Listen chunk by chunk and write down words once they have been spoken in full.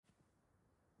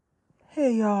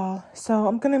Hey y'all. So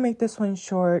I'm gonna make this one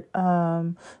short.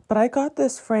 But I got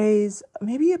this phrase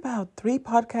maybe about three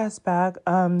podcasts back.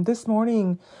 This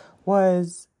morning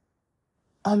was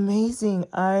amazing.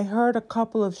 I heard a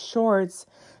couple of shorts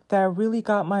that really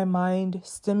got my mind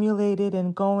stimulated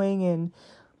and going and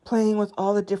playing with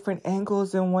all the different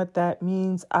angles and what that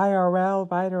means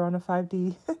IRL, right, or on a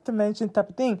 5D dimension type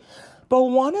of thing. But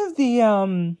one of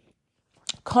the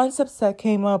concepts that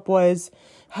came up was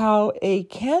how a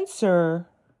cancer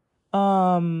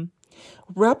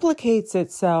replicates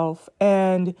itself.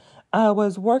 And I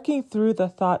was working through the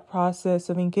thought process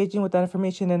of engaging with that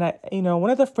information. And one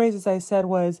of the phrases I said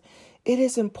was, it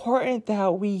is important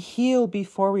that we heal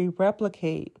before we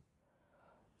replicate,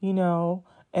 you know,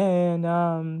 and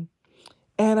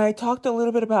I talked a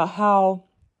little bit about how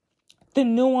the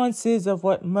nuances of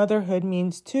what motherhood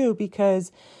means too,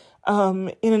 because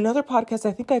in another podcast,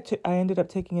 I think I ended up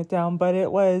taking it down, but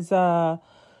it was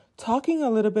talking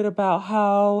a little bit about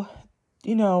how,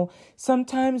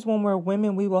 sometimes when we're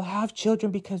women, we will have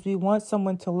children because we want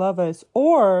someone to love us,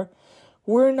 or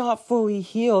we're not fully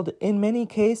healed. In many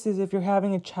cases, if you're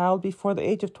having a child before the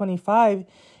age of 25,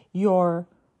 your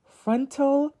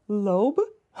frontal lobe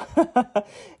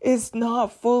is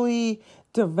not fully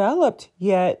developed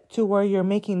yet to where you're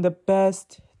making the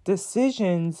best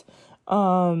decisions,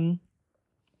 able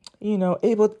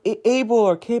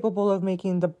or capable of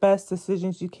making the best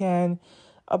decisions you can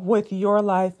with your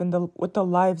life and with the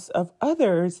lives of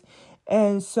others.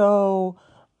 And so,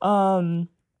 a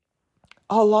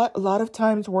lot of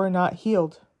times we're not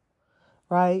healed,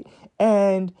 right?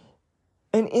 And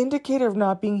an indicator of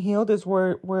not being healed is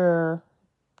we're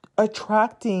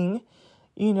attracting,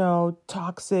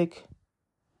 toxic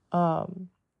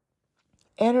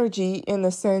energy, in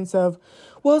the sense of,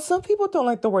 well, some people don't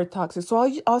like the word toxic, so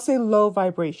I'll say low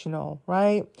vibrational,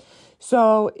 right?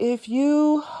 So if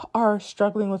you are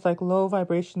struggling with like low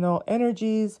vibrational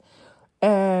energies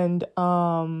and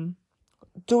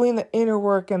doing the inner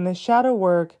work and the shadow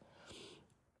work,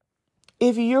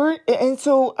 and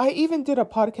so I even did a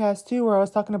podcast too where I was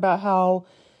talking about how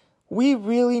we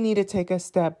really need to take a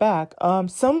step back.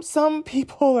 Some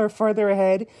people are further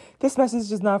ahead. This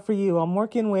message is not for you. I'm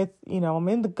working with, I'm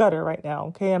in the gutter right now.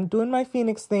 Okay. I'm doing my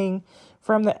Phoenix thing.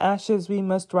 From the ashes, we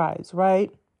must rise.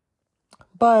 Right.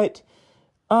 But,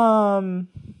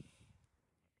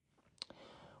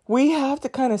 we have to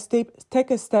kind of take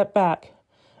a step back,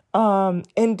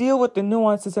 and deal with the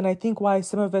nuances. And I think why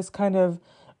some of us kind of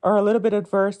are a little bit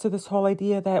adverse to this whole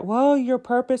idea that, well, your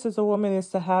purpose as a woman is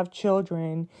to have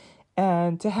children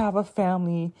and to have a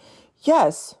family.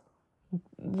 Yes,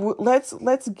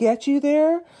 let's get you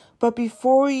there. But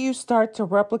before you start to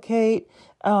replicate,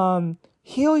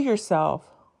 heal yourself,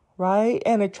 right?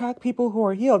 And attract people who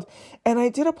are healed. And I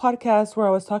did a podcast where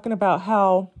I was talking about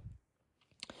how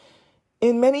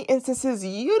in many instances,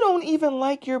 you don't even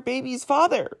like your baby's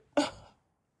father.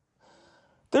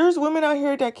 There's women out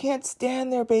here that can't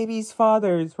stand their baby's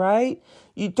fathers, right?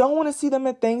 You don't want to see them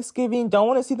at Thanksgiving, don't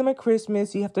want to see them at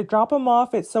Christmas. You have to drop them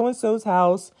off at so-and-so's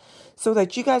house so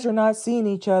that you guys are not seeing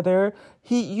each other.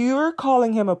 You're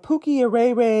calling him a Pookie, a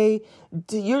Ray Ray.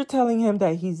 You're telling him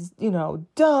that he's,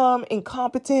 dumb,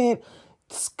 incompetent,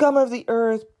 scum of the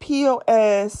earth,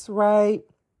 POS, right?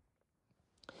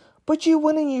 But you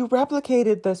went and you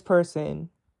replicated this person.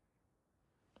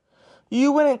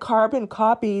 You went and carbon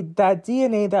copied that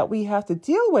DNA that we have to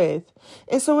deal with.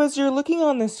 And so as you're looking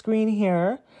on the screen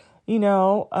here,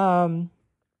 I've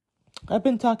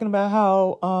been talking about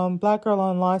how Black Girl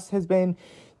on Lost has been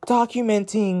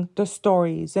documenting the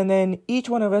stories. And then each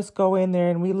one of us go in there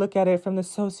and we look at it from the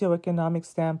socioeconomic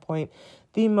standpoint,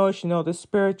 the emotional, the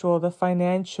spiritual, the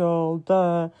financial,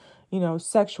 the,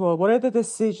 sexual. What are the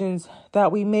decisions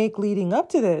that we make leading up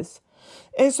to this?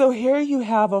 And so here you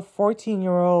have a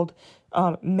 14-year-old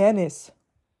menace,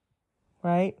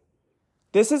 right?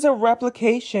 This is a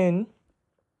replication,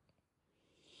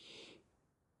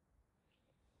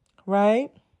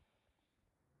 right?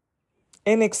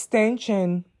 An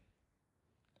extension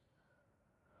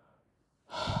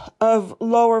of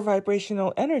lower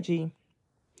vibrational energy.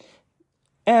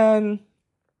 And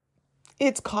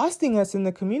it's costing us in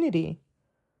the community.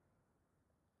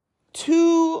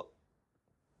 Two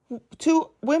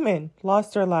women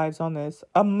lost their lives on this,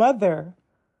 a mother.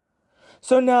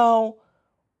 So now,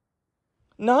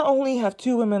 not only have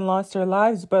two women lost their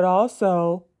lives, but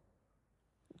also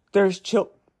there's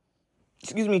children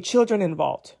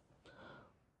involved.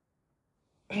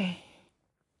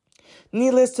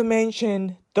 Needless to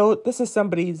mention, though, this is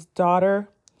somebody's daughter,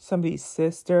 somebody's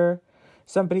sister,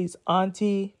 somebody's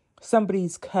auntie,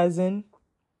 somebody's cousin,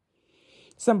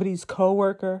 somebody's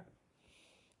coworker.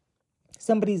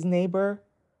 somebody's neighbor,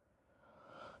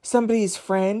 somebody's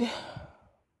friend,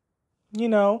 you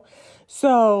know?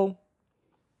 So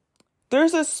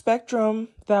there's a spectrum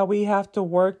that we have to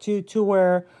work to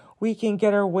where we can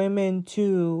get our women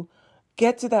to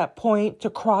get to that point, to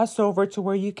cross over to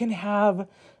where you can have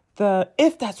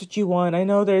if that's what you want. I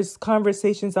know there's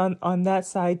conversations on that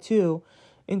side too,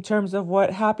 in terms of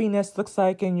what happiness looks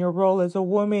like in your role as a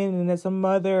woman and as a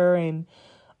mother and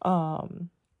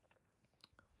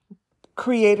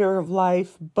creator of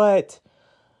life. But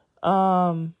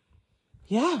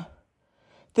yeah,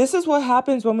 this is what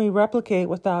happens when we replicate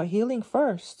without healing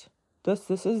first.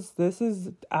 This is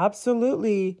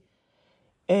absolutely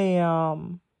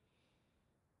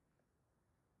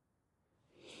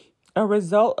a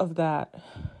result of that.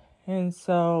 And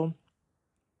so,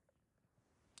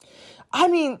 I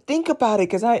mean, think about it,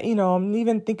 because I'm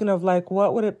even thinking of like,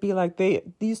 what would it be like?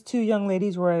 These two young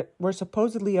ladies were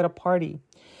supposedly at a party,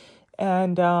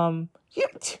 and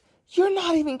you're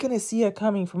not even gonna see it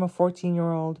coming from a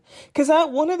 14-year-old. Because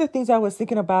one of the things I was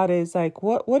thinking about is like,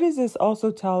 what does this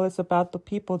also tell us about the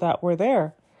people that were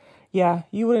there? Yeah,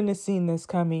 you wouldn't have seen this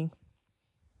coming.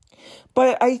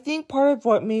 But I think part of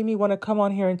what made me want to come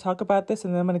on here and talk about this,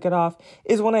 and then I'm going to get off,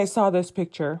 is when I saw this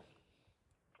picture.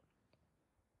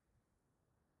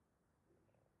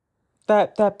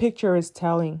 That picture is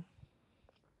telling.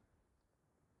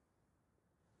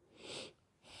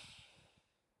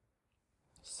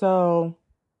 So,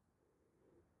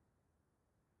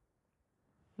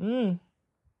 I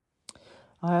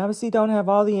obviously don't have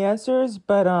all the answers,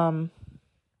 but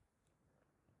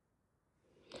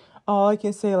all I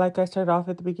can say, like I started off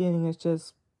at the beginning, is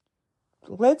just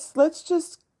let's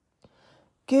just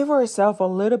give ourselves a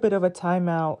little bit of a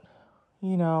timeout,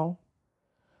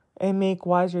 and make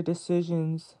wiser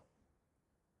decisions.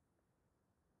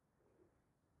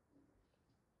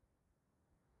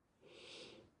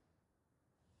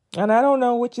 And I don't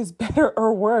know which is better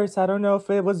or worse. I don't know if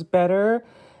it was better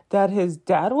that his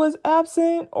dad was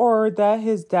absent or that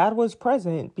his dad was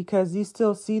present, because you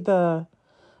still see the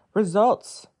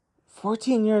results.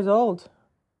 14 years old.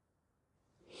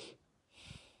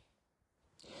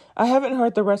 I haven't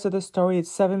heard the rest of the story.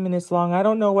 It's 7 minutes long. I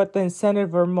don't know what the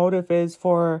incentive or motive is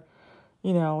for,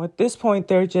 at this point,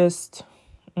 they're just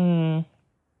kind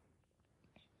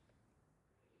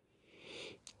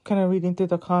of reading through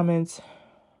the comments.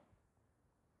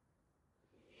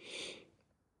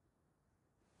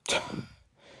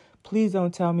 Please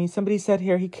don't tell me. Somebody said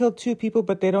here, he killed 2 people,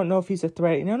 but they don't know if he's a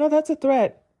threat. No, that's a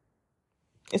threat.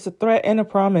 It's a threat and a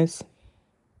promise.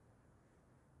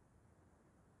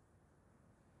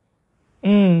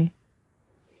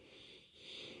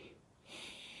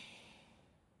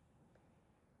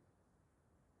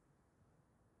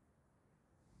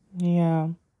 Yeah.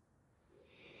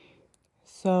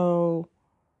 So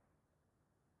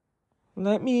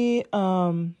let me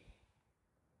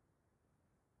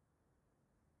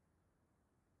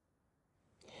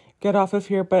get off of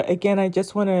here. But again, I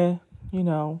just want to,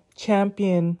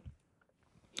 champion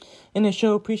and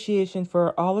show appreciation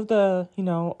for all of the,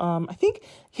 I think,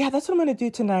 yeah, that's what I'm going to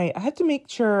do tonight. I have to make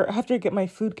sure after I get my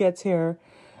food gets here,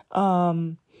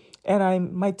 and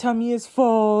my tummy is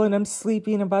full and I'm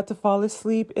sleepy and about to fall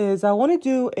asleep, is I want to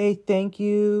do a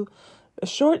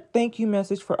short thank you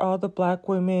message for all the Black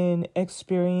women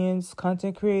experience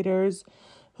content creators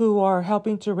who are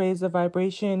helping to raise the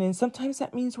vibration. And sometimes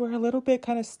that means we're a little bit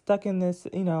kind of stuck in this,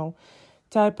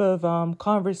 type of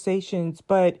conversations.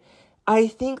 But I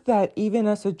think that even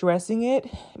us addressing it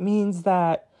means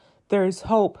that there's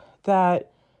hope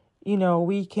that,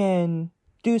 we can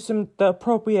do the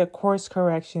appropriate course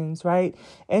corrections, right?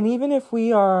 And even if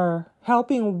we are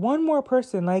helping one more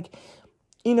person, like,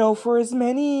 for as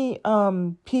many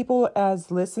people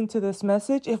as listen to this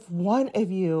message, if one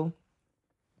of you,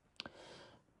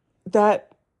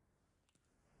 that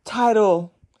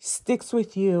title sticks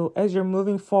with you as you're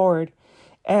moving forward,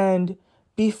 and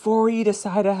before you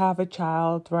decide to have a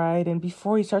child, right? And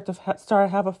before you start to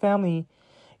have a family,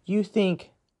 you think,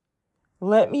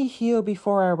 let me heal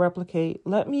before I replicate.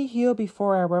 Let me heal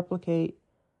before I replicate.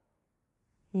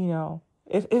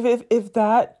 If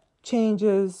that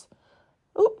changes,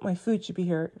 my food should be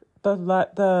here.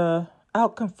 The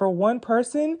outcome for one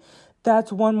person,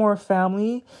 that's one more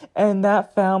family, and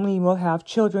that family will have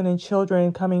children and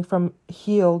children coming from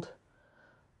healed,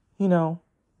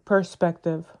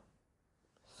 perspective.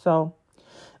 So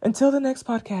until the next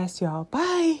podcast, y'all. Bye.